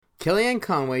Kellyanne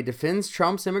Conway defends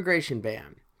Trump's immigration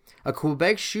ban. A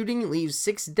Quebec shooting leaves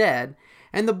 6 dead.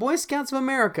 And the Boy Scouts of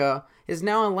America is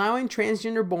now allowing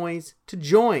transgender boys to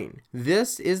join.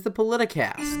 This is the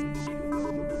Politicast.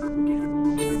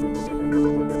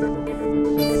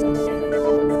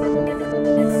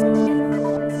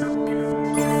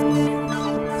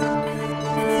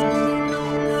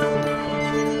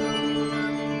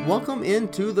 Welcome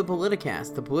into the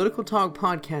Politicast, the political talk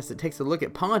podcast that takes a look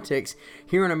at politics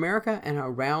here in America and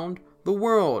around the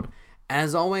world.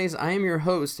 As always, I am your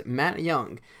host, Matt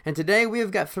Young, and today we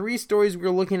have got 3 stories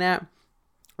we're looking at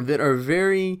that are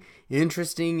very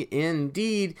interesting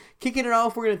indeed. Kicking it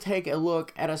off, we're going to take a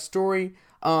look at a story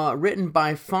written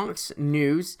by Fox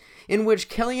News in which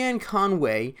Kellyanne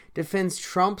Conway defends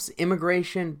Trump's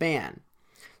immigration ban.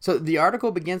 So the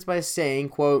article begins by saying,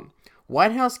 quote,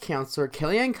 White House counselor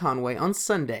Kellyanne Conway on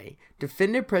Sunday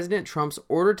defended President Trump's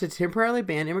order to temporarily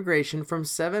ban immigration from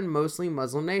 7 mostly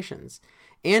Muslim nations,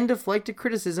 and deflected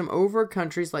criticism over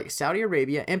countries like Saudi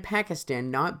Arabia and Pakistan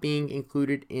not being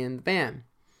included in the ban.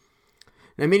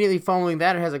 And immediately following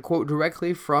that, it has a quote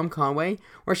directly from Conway,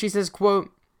 where she says,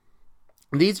 quote,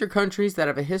 These are countries that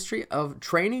have a history of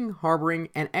training, harboring,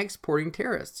 and exporting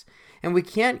terrorists, and we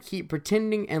can't keep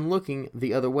pretending and looking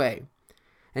the other way.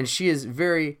 And she is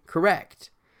very correct.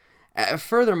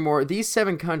 Furthermore, these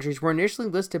 7 countries were initially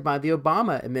listed by the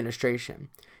Obama administration.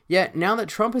 Yet, now that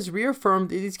Trump has reaffirmed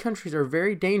that these countries are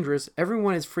very dangerous,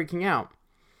 everyone is freaking out.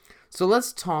 So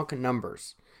let's talk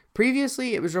numbers.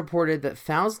 Previously, it was reported that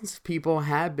thousands of people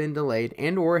had been delayed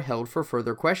and or held for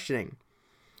further questioning.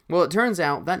 Well, it turns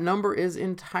out that number is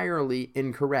entirely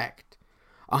incorrect.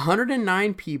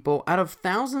 109 people out of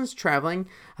thousands traveling,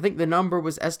 I think the number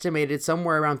was estimated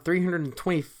somewhere around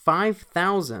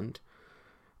 325,000.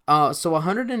 So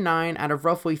 109 out of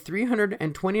roughly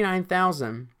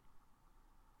 329,000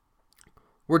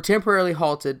 were temporarily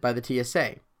halted by the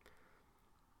TSA.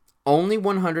 Only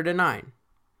 109.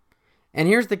 And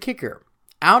here's the kicker.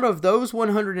 Out of those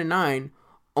 109,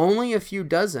 only a few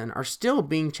dozen are still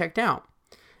being checked out.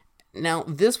 Now,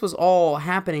 this was all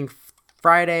happening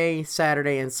Friday,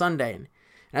 Saturday, and Sunday. And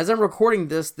as I'm recording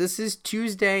this is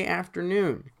Tuesday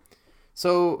afternoon.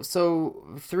 So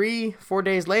 3-4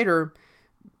 days later,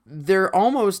 they're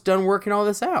almost done working all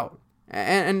this out.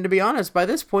 And to be honest, by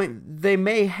this point, they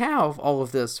may have all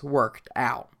of this worked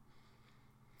out.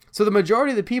 So the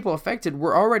majority of the people affected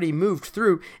were already moved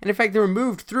through, and in fact, they were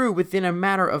moved through within a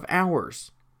matter of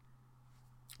hours.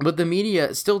 But the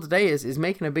media still today is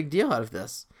making a big deal out of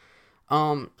this.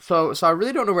 So I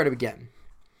really don't know where to begin.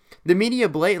 The media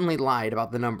blatantly lied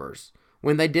about the numbers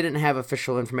when they didn't have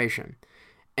official information.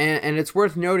 And it's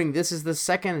worth noting this is the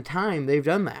second time they've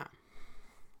done that.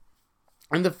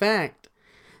 And the fact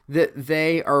that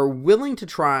they are willing to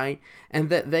try and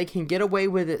that they can get away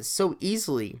with it so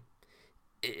easily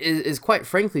is quite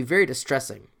frankly very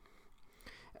distressing.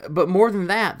 But more than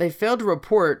that, they failed to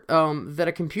report that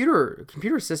a computer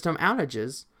system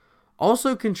outages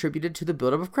also contributed to the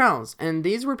buildup of crowds. And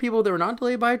these were people that were not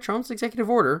delayed by Trump's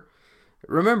executive order.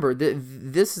 Remember,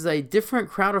 this is a different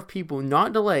crowd of people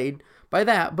not delayed by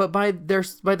that, but by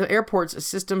the airport's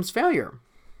system's failure.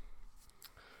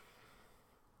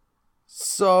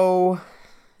 So,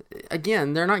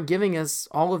 again, they're not giving us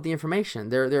all of the information.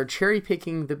 They're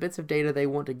cherry-picking the bits of data they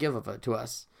want to give to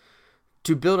us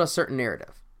to build a certain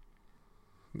narrative.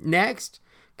 Next,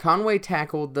 Conway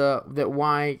tackled that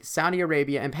why Saudi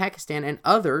Arabia and Pakistan and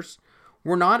others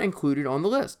were not included on the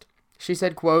list. She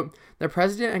said, quote, The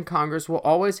President and Congress will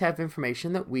always have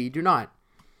information that we do not.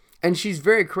 And she's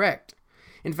very correct.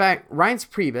 In fact, Reince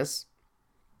Priebus,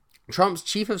 Trump's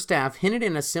chief of staff, hinted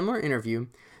in a similar interview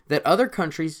that other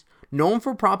countries known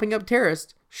for propping up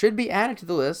terrorists should be added to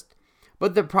the list,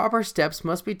 but the proper steps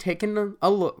must be taken to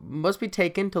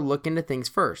look into things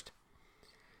first.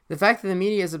 The fact that the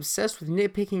media is obsessed with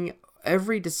nitpicking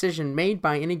every decision made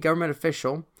by any government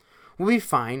official would be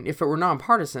fine if it were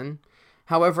nonpartisan.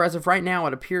 However, as of right now,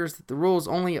 it appears that the rules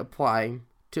only apply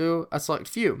to a select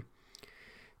few,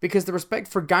 because the respect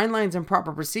for guidelines and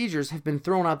proper procedures have been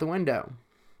thrown out the window.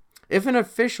 If an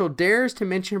official dares to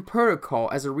mention protocol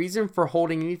as a reason for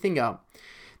holding anything up,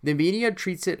 the media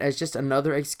treats it as just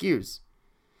another excuse.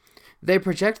 They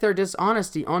project their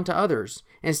dishonesty onto others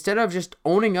instead of just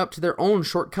owning up to their own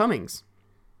shortcomings.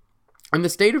 And the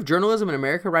state of journalism in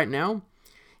America right now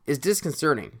is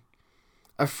disconcerting.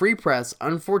 A free press,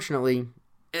 unfortunately,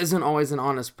 isn't always an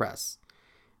honest press.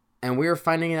 And we are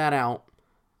finding that out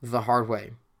the hard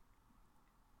way.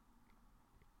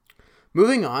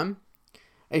 Moving on,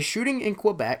 a shooting in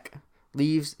Quebec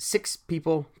leaves 6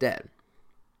 people dead.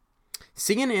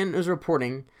 CNN is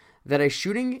reporting that a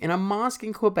shooting in a mosque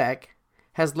in Quebec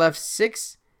has left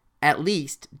 6 at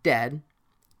least dead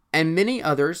and many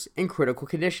others in critical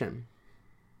condition.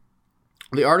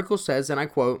 The article says, and I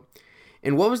quote,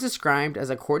 "In what was described as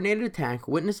a coordinated attack,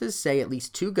 witnesses say at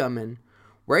least 2 gunmen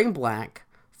wearing black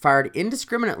fired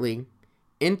indiscriminately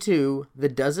into the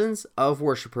dozens of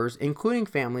worshippers, including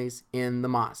families, in the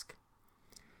mosque.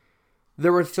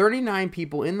 There were 39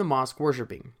 people in the mosque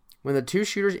worshiping when the 2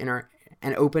 shooters entered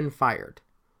and opened fire.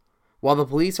 While the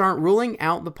police aren't ruling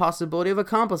out the possibility of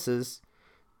accomplices,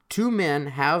 2 men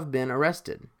have been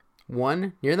arrested,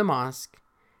 one near the mosque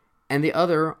and the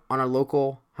other on a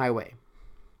local highway."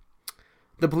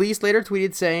 The police later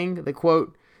tweeted saying, the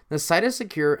quote, "The site is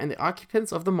secure and the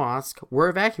occupants of the mosque were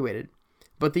evacuated,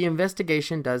 but the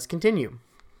investigation does continue."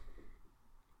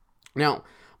 Now,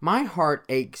 my heart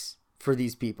aches for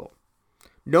these people.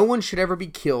 No one should ever be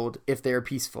killed if they are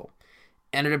peaceful,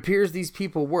 and it appears these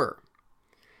people were.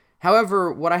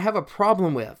 However, what I have a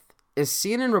problem with is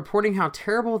CNN reporting how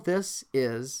terrible this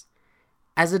is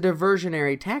as a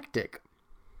diversionary tactic.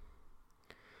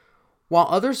 While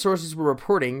other sources were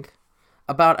reporting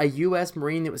about a U.S.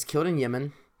 Marine that was killed in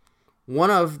Yemen, one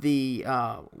of the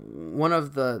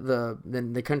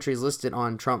countries listed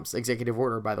on Trump's executive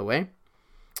order, by the way,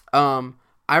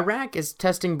 Iraq is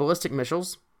testing ballistic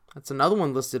missiles. That's another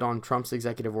one listed on Trump's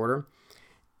executive order.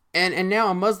 And now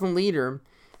a Muslim leader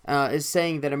is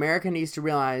saying that America needs to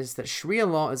realize that Sharia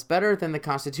law is better than the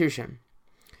Constitution.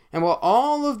 And while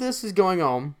all of this is going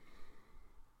on,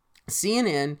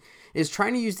 CNN is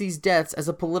trying to use these deaths as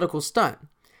a political stunt.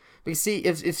 Because see,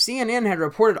 if CNN had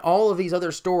reported all of these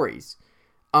other stories,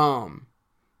 then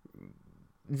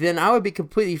I would be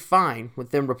completely fine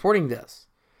with them reporting this.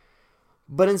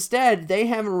 But instead, they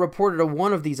haven't reported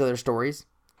one of these other stories,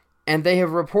 and they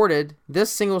have reported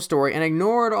this single story and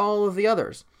ignored all of the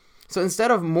others. So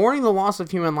instead of mourning the loss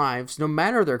of human lives, no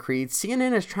matter their creed,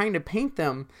 CNN is trying to paint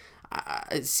them,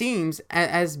 it seems,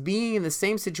 as being in the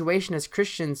same situation as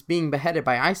Christians being beheaded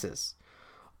by ISIS.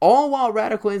 All while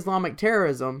radical Islamic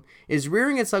terrorism is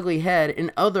rearing its ugly head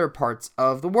in other parts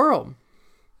of the world.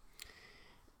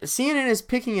 CNN is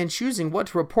picking and choosing what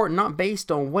to report not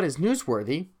based on what is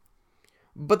newsworthy,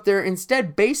 but they're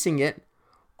instead basing it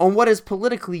on what is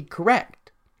politically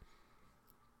correct.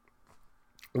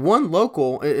 One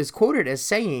local is quoted as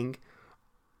saying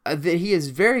that he is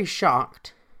very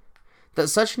shocked that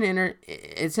such an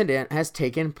incident has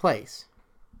taken place.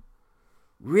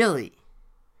 Really?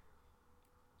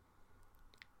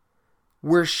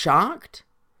 We're shocked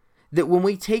that when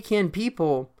we take in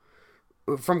people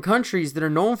from countries that are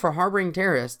known for harboring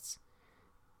terrorists,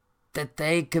 that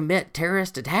they commit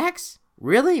terrorist attacks?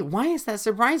 Really? Why is that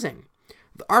surprising?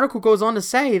 The article goes on to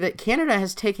say that Canada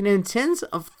has taken in tens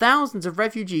of thousands of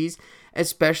refugees,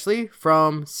 especially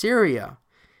from Syria,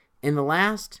 in the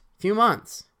last few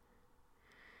months.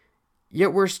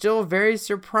 Yet we're still very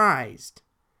surprised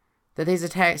that these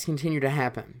attacks continue to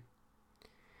happen.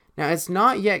 Now, it's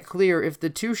not yet clear if the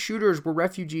 2 shooters were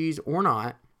refugees or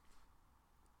not,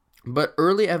 but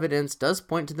early evidence does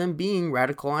point to them being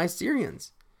radicalized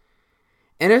Syrians.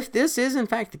 And if this is in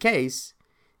fact the case,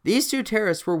 these 2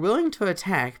 terrorists were willing to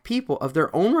attack people of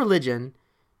their own religion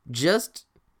just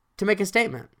to make a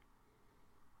statement.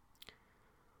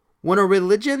 When a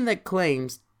religion that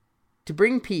claims to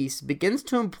bring peace begins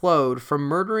to implode from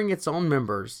murdering its own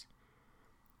members,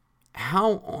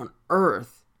 how on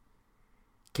earth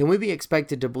can we be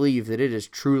expected to believe that it is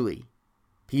truly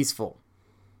peaceful?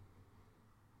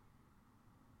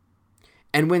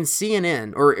 And when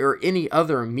CNN, or any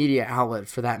other media outlet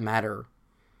for that matter,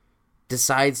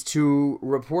 decides to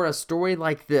report a story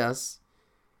like this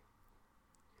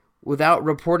without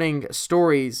reporting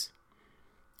stories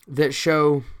that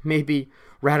show maybe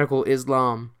radical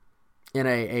Islam in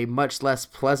a much less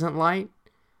pleasant light,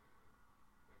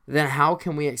 then how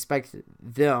can we expect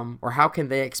them, or how can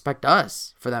they expect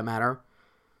us, for that matter,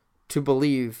 to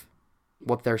believe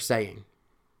what they're saying?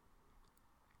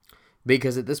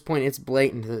 Because at this point, it's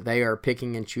blatant that they are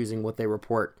picking and choosing what they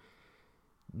report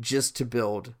just to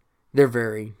build their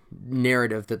very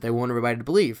narrative that they want everybody to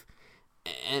believe.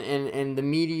 And the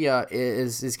media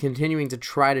is continuing to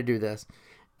try to do this.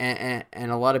 And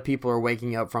a lot of people are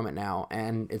waking up from it now.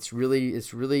 And it's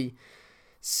really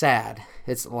sad.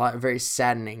 It's very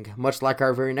saddening, much like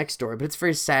our very next story. But it's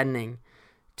very saddening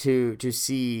to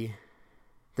see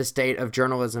the state of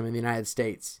journalism in the United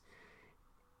States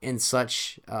in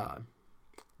such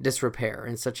disrepair,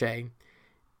 in such a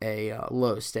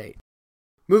low state.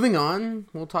 Moving on,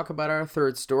 we'll talk about our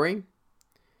third story.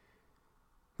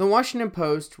 The Washington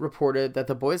Post reported that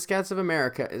the Boy Scouts of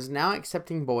America is now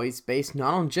accepting boys based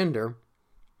not on gender,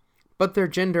 but their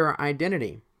gender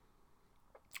identity.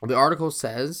 The article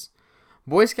says,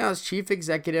 Boy Scouts Chief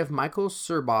Executive Michael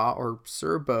Serbaugh, or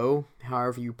Serbo,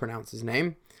 however you pronounce his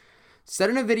name,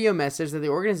 said in a video message that the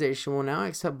organization will now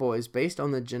accept boys based on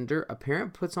the gender a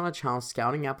parent puts on a child's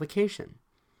scouting application,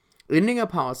 ending a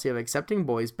policy of accepting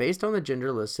boys based on the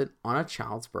gender listed on a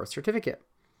child's birth certificate.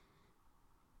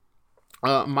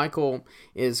 Michael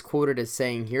is quoted as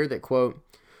saying here that, quote,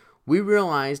 "We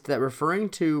realized that referring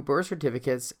to birth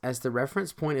certificates as the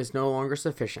reference point is no longer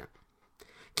sufficient.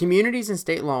 Communities and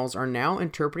state laws are now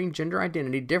interpreting gender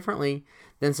identity differently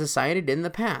than society did in the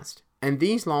past, and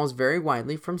these laws vary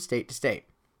widely from state to state."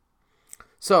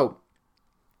 So,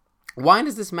 why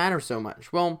does this matter so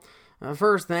much? Well,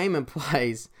 first, the name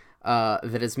implies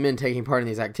that it's men taking part in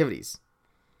these activities.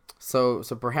 So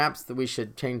perhaps that we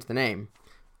should change the name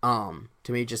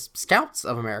to me just Scouts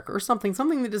of America or something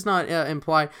that does not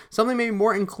imply something maybe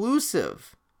more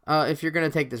inclusive if you're going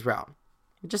to take this route.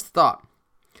 Just a thought.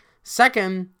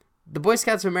 Second, the Boy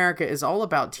Scouts of America is all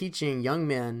about teaching young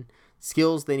men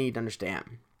skills they need to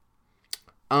understand.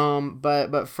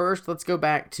 But first, let's go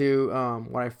back to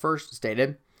what I first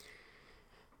stated.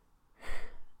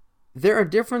 There are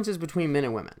differences between men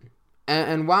and women.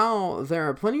 And while there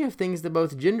are plenty of things that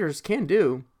both genders can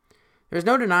do, there's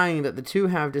no denying that the two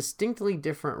have distinctly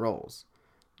different roles.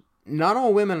 Not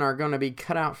all women are going to be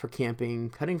cut out for camping,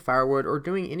 cutting firewood, or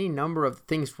doing any number of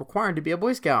things required to be a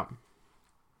Boy Scout.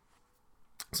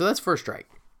 So that's first strike.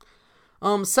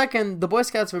 Second, the Boy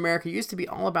Scouts of America used to be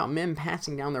all about men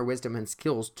passing down their wisdom and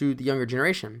skills to the younger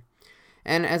generation.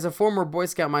 And as a former Boy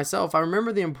Scout myself, I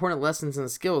remember the important lessons and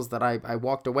skills that I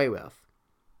walked away with.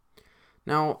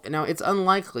 Now it's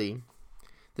unlikely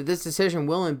that this decision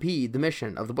will impede the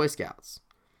mission of the Boy Scouts.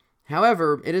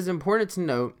 However, it is important to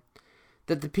note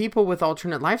that the people with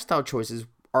alternate lifestyle choices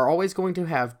are always going to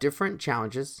have different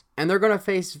challenges, and they're going to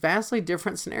face vastly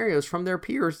different scenarios from their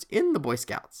peers in the Boy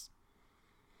Scouts.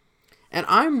 And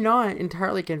I'm not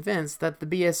entirely convinced that the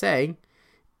BSA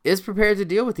is prepared to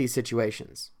deal with these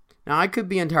situations. Now, I could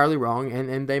be entirely wrong,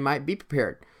 and they might be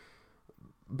prepared.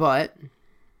 But,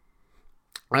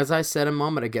 as I said a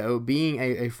moment ago, being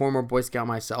a former Boy Scout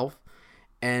myself,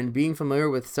 and being familiar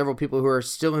with several people who are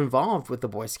still involved with the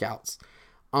Boy Scouts,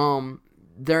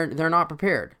 they're not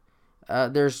prepared.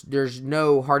 There's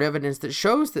no hard evidence that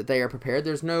shows that they are prepared.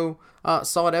 There's no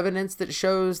solid evidence that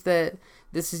shows that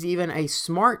this is even a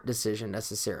smart decision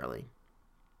necessarily.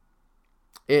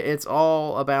 It's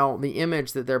all about the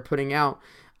image that they're putting out,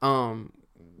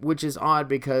 which is odd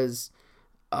because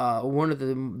one of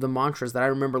the mantras that I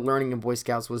remember learning in Boy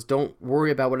Scouts was don't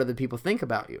worry about what other people think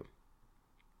about you.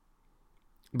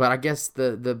 But I guess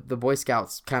the Boy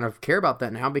Scouts kind of care about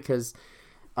that now because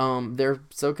they're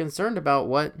so concerned about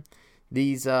what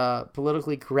these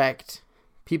politically correct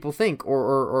people think,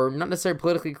 or not necessarily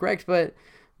politically correct,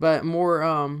 but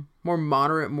more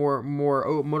moderate, more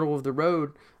middle of the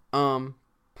road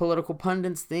political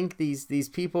pundits think. These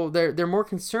people they're more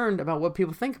concerned about what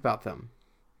people think about them,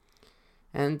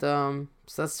 and so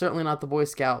that's certainly not the Boy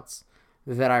Scouts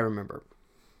that I remember.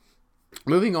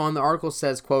 Moving on, the article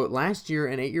says, quote, "Last year,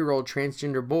 an 8-year-old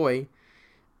transgender boy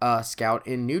scout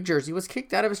in New Jersey was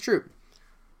kicked out of his troop."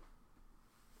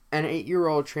 An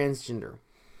 8-year-old transgender.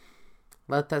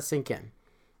 Let that sink in.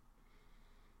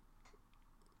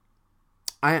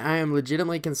 I am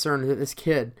legitimately concerned that this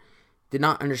kid did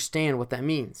not understand what that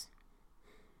means.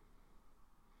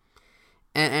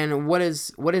 And what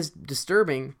is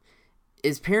disturbing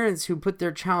is parents who put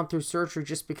their child through surgery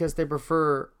just because they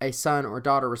prefer a son or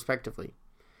daughter respectively.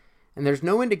 And there's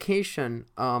no indication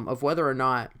of whether or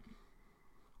not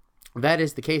that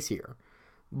is the case here.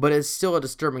 But it's still a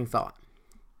disturbing thought.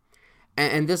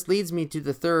 And this leads me to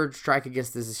the third strike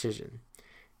against this decision.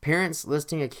 Parents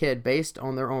listing a kid based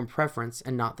on their own preference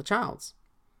and not the child's.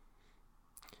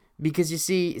 Because you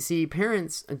see,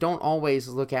 parents don't always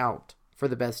look out for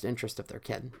the best interest of their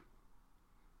kid.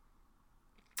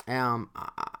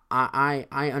 I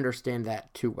understand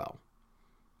that too well.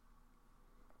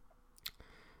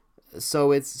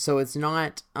 So it's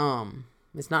not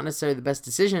necessarily the best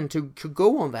decision to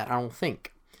go on that, I don't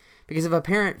think. Because if a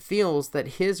parent feels that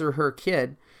his or her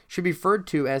kid should be referred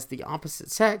to as the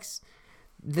opposite sex,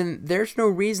 then there's no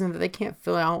reason that they can't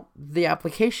fill out the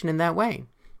application in that way.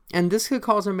 And this could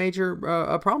cause a major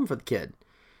problem for the kid.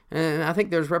 And I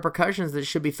think there's repercussions that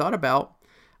should be thought about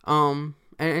and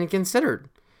considered.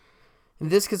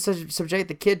 This could subject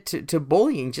the kid to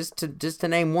bullying, just to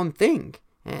name one thing,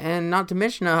 and not to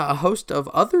mention a host of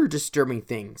other disturbing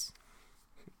things.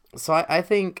 So I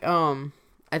think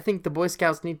the Boy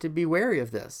Scouts need to be wary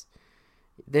of this.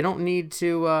 They don't need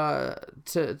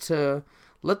to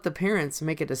let the parents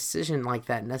make a decision like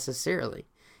that necessarily.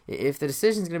 If the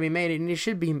decision is going to be made, it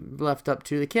should be left up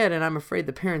to the kid, and I'm afraid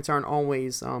the parents aren't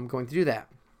always going to do that.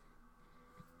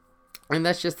 And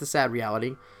that's just the sad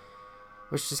reality,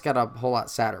 which just got a whole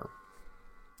lot sadder.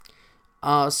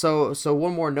 So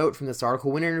one more note from this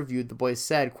article. When interviewed, the boys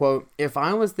said, quote, "If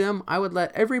I was them, I would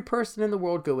let every person in the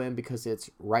world go in because it's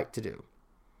right to do."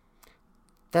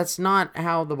 That's not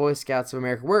how the Boy Scouts of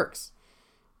America works.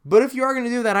 But if you are going to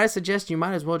do that, I suggest you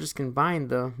might as well just combine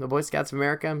the Boy Scouts of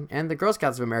America and the Girl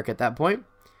Scouts of America at that point,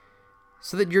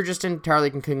 so that you're just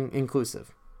entirely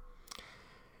inclusive.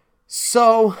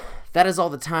 So that is all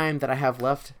the time that I have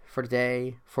left for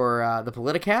today for the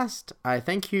Politicast. I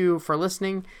thank you for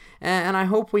listening, and I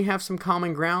hope we have some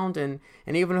common ground, and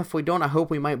even if we don't, I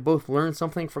hope we might both learn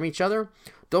something from each other.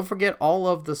 Don't forget, all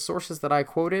of the sources that I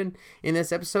quoted in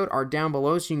this episode are down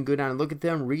below, so you can go down and look at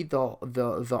them, read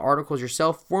the articles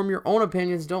yourself, form your own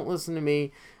opinions. Don't listen to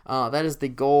me. That is the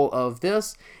goal of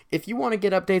this. If you want to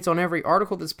get updates on every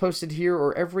article that's posted here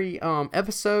or every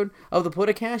episode of the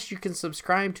Politicast, you can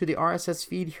subscribe to the RSS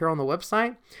feed here on the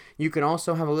website. You can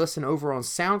also have a listen over on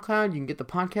SoundCloud. You can get the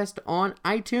podcast on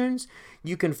iTunes.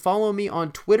 You can follow me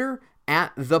on Twitter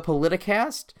at the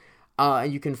Politicast.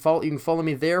 You can follow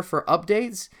me there for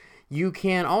updates. You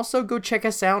can also go check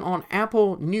us out on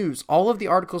Apple News. All of the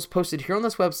articles posted here on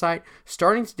this website,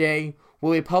 starting today,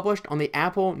 will be published on the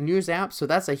Apple News app. So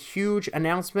that's a huge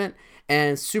announcement,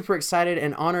 and super excited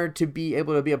and honored to be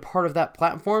able to be a part of that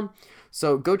platform.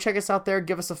 So go check us out there.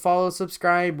 Give us a follow,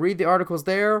 subscribe, read the articles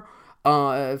there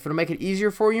if it'll make it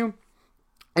easier for you.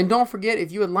 And don't forget,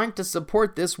 if you would like to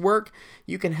support this work,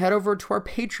 you can head over to our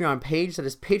Patreon page. That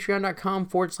is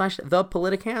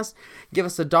patreon.com/thepoliticast. Give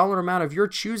us a dollar amount of your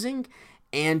choosing,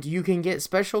 and you can get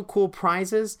special cool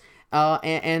prizes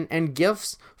and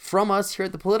gifts from us here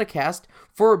at the Politicast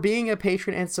for being a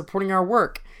patron and supporting our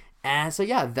work. So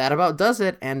yeah, that about does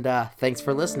it, and thanks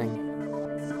for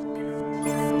listening.